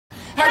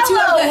Part 2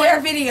 of the hair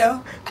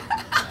video.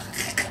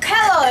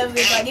 Hello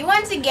everybody,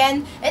 once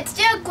again, it's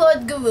still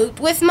Claude Garoute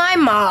with my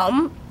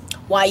mom.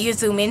 Why you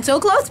zoom in so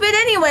close? But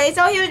anyway,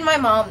 so here's my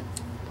mom,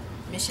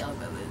 Michele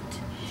Garoute.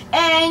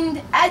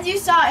 And as you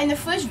saw in the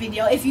first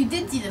video, if you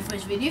did see the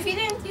first video, if you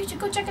didn't, you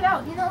should go check it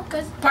out, you know,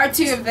 because... Part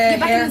 2 of the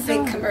hair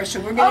thing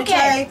commercial. We're going to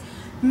try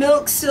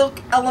Milk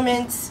Silk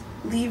Elements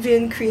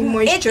Leave-In Cream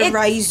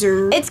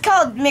Moisturizer. It's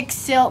called Mix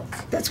Silk.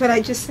 That's what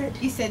I just said.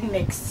 You said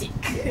Mix Silk.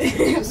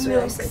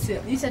 Milk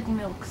Silk. You said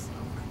Milk Silk.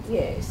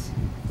 Yes.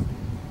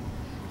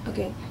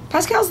 Okay.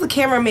 Pascal's the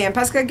cameraman.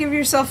 Pascal, give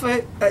yourself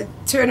a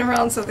turn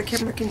around so the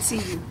camera can see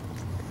you.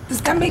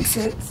 Does that make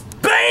sense?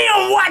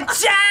 Bam!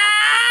 Watch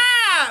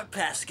out!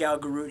 Pascal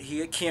Garoute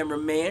here,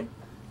 cameraman.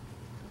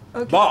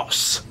 Okay.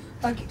 Boss.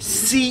 Okay.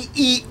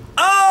 CEO.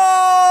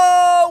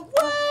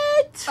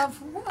 What?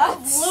 Of what?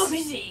 Of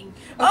losing.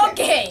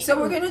 Okay. So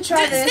we're gonna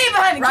try this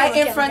right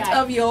in front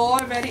of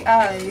your very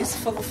eyes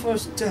for the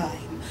first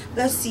time.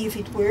 Let's see if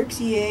it works.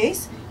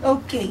 Yes.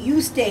 Okay,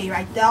 you stay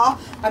right there.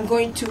 I'm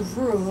going to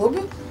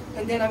rub,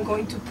 and then I'm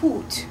going to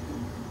put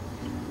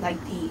like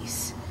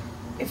this.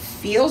 It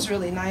feels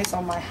really nice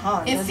on my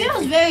hand. It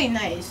feels very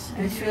nice.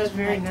 It feels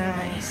very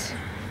nice.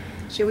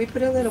 Should we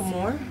put a little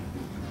more?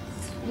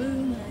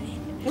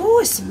 Oh,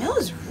 it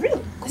smells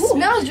really cool. It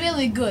smells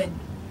really good.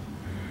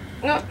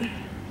 No.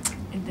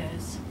 It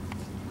does.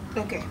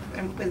 Okay,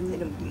 I'm putting a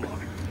little bit more.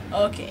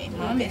 Okay,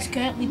 Mom is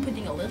currently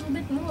putting a little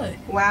bit more.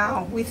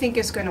 Wow, we think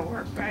it's gonna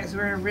work, guys.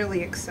 We're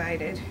really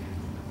excited.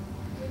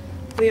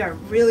 We are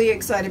really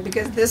excited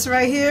because this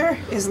right here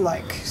is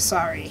like,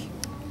 sorry.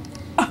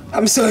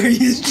 I'm sorry,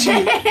 it's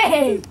cheap.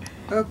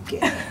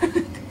 Okay.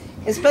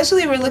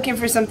 Especially we're looking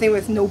for something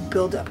with no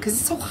buildup because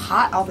it's so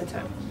hot all the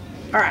time.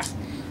 Alright,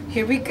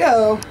 here we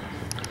go.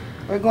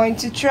 We're going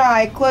to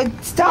try.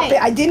 Claude, stop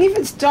it. I didn't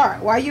even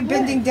start. Why are you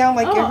bending down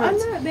like it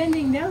hurts? I'm not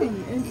bending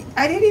down.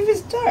 I didn't even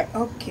start.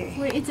 Okay.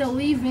 Wait, it's a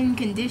leave-in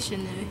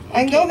conditioner.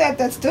 I know that.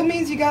 That still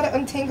means you gotta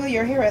untangle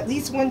your hair at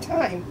least one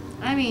time.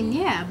 I mean,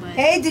 yeah, but...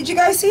 Hey, did you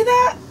guys see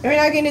that? We're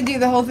not gonna do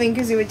the whole thing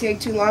because it would take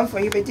too long for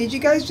you, but did you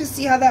guys just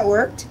see how that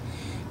worked?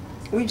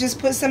 We just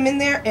put some in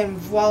there and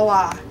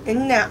voila.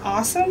 Isn't that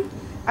awesome?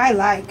 I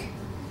like.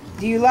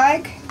 Do you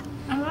like?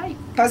 I like.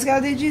 Pascal,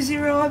 did you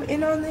zero up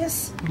in on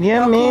this?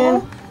 Yeah,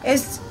 man. Cool?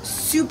 It's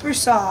super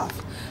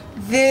soft.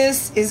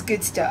 This is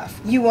good stuff.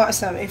 You want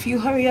some. If you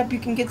hurry up, you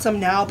can get some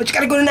now, but you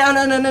gotta go to now,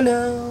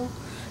 no.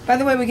 By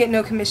the way, we get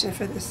no commission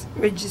for this.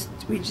 We're just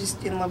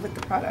in love with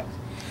the product.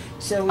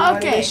 So we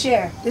wanted to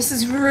share. This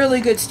is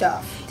really good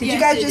stuff. Did you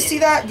guys just see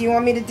that? Do you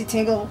want me to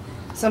detangle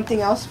something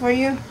else for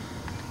you?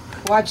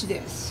 Watch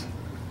this.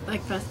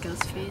 Like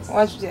Pascal's face.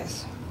 Watch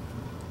this.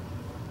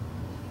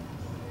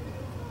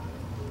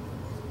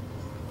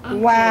 Okay.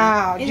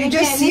 Wow. Did you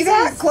just see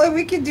that? Is... Chloe,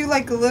 we could do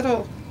like a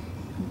little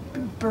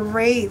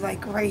beret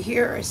like right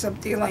here or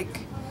something,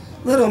 like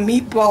little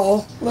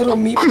meatball little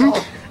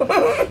meatball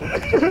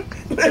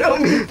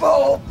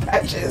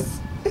patches.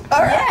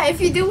 All right. Yeah, if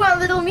you do want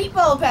little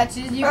meatball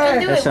patches, you can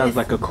do it. That sounds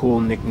like a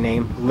cool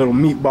nickname. Little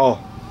meatball.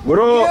 What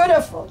up?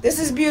 Beautiful. This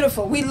is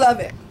beautiful. We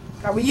love it.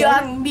 Are we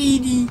done?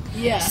 Meaty.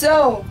 Yeah.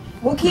 So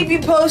we'll keep you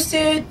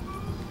posted.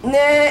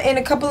 In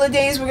a couple of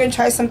days we're gonna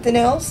try something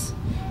else.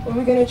 What are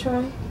we gonna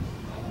try?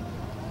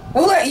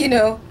 We'll let you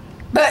know.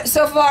 But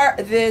so far,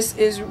 this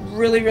is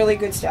really, really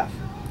good stuff.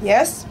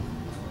 Yes?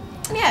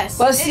 Yes.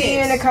 We'll see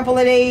you in a couple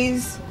of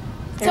days.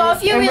 So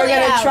if you really we're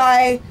going to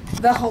try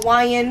the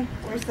Hawaiian.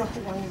 Where's the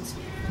Hawaiian?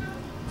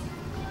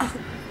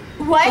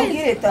 What? Oh,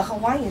 get it. The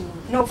Hawaiian.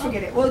 No,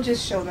 forget it. We'll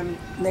just show them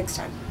next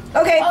time.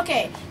 Okay.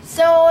 Okay.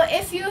 So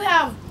if you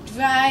have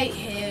dry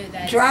hair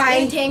that's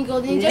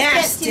untangled and just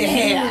nasty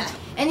hair.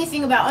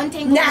 Anything about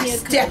untangled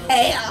nasty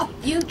hair.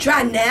 You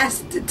dry,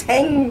 nasty,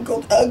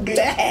 tangled, ugly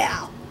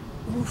hair.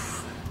 Oof.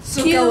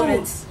 Silk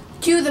Elements.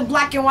 Cue the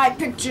black and white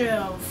picture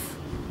of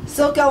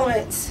Silk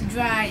Elements.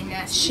 Dry,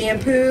 nasty.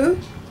 Shampoo.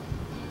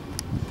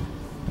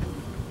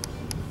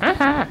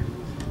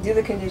 Do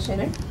the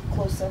conditioner.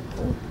 Close up.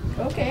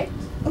 Okay.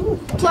 Ooh,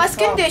 plus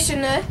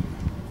conditioner.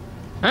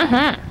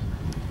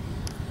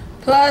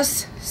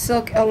 Plus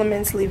Silk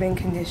Elements leave-in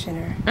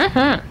conditioner.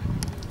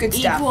 Good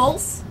stuff.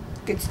 Equals.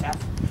 Good stuff.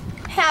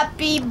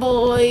 Happy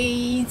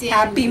boys.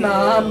 Happy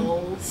mom.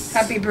 girls.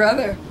 Happy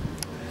brother.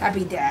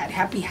 Happy dad,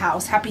 happy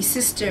house, happy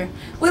sister.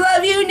 We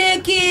love you,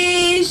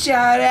 Nikki.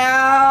 Shout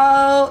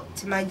out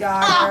to my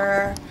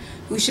daughter,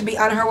 who should be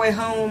on her way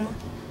home.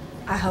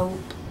 I hope.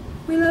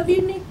 We love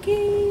you,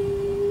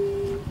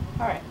 Nikki.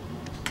 All right.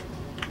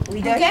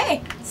 We done?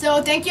 Okay.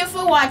 So thank you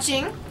for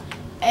watching,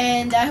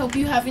 and I hope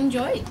you have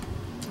enjoyed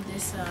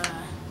this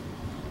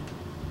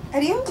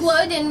Adios.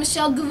 Claude and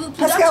Michele Garoute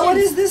production. Pascal, what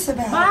is this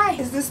about? Bye.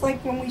 Is this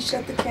like when we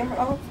shut the camera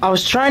off? I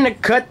was trying to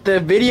cut the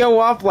video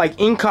off like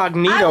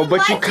incognito,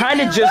 but you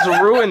kind of just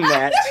ruined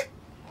that.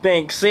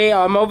 Thanks. See,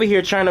 I'm over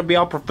here trying to be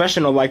all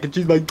professional like it.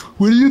 She's like,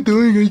 what are you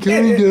doing? Are you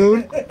counting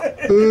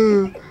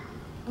down?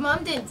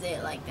 Mom didn't say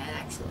it like that,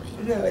 actually.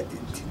 No, it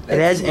didn't. It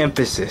has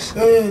emphasis.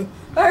 All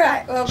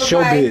right. Well, bye-bye.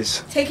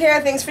 Showbiz. Take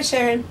care. Thanks for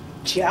sharing.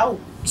 Ciao.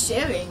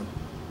 Sharing.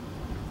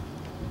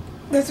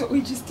 That's what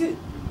we just did.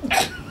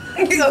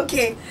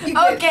 Okay. You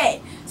good.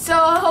 Okay. So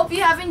I hope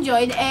you have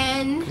enjoyed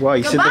and Well,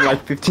 you said goodbye. it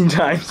like 15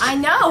 times. I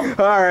know.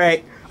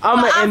 Alright, I'm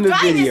gonna end the I'm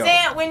trying video. to say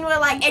it when we're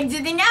like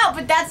exiting out,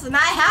 but that's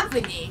not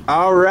happening.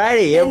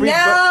 Alrighty, And everybody.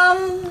 now.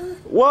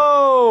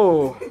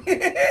 Whoa!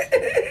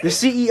 The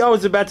CEO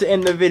is about to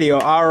end the video.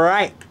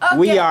 Alright,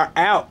 we Okay. are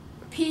out.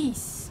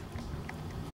 Peace.